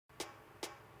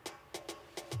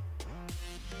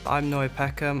I'm Noe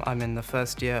Peckham, I'm in the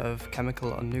first year of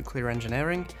Chemical and Nuclear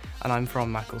Engineering, and I'm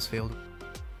from Macclesfield.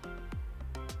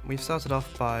 We've started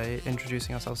off by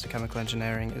introducing ourselves to chemical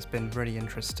engineering. It's been really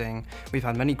interesting. We've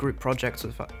had many group projects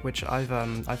which I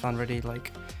found really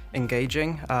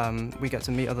engaging. We get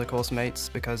to meet other course mates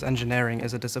because engineering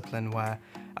is a discipline where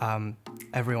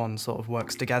everyone sort of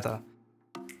works together.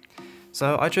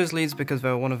 So I chose Leeds because they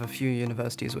were one of a few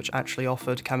universities which actually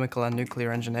offered chemical and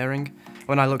nuclear engineering.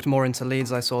 When I looked more into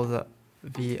Leeds, I saw that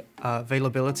the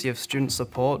availability of student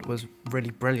support was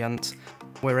really brilliant.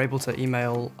 We're able to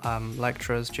email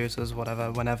lecturers, tutors,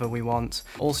 whatever, whenever we want.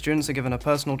 All students are given a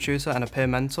personal tutor and a peer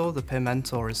mentor. The peer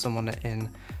mentor is someone in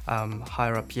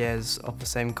higher up years of the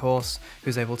same course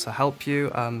who's able to help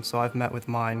you. So I've met with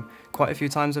mine quite a few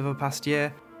times over the past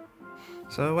year.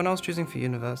 So when I was choosing for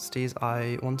universities,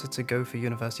 I wanted to go for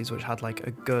universities which had like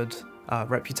a good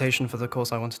reputation for the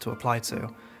course I wanted to apply to.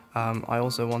 I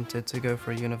also wanted to go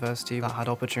for a university that had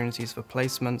opportunities for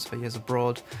placements, for years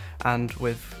abroad, and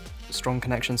with strong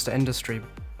connections to industry.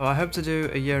 So I hope to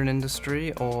do a year in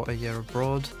industry or a year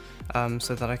abroad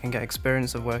so that I can get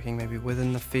experience of working maybe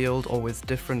within the field or with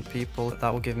different people.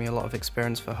 That will give me a lot of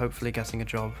experience for hopefully getting a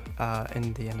job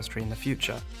in the industry in the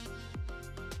future.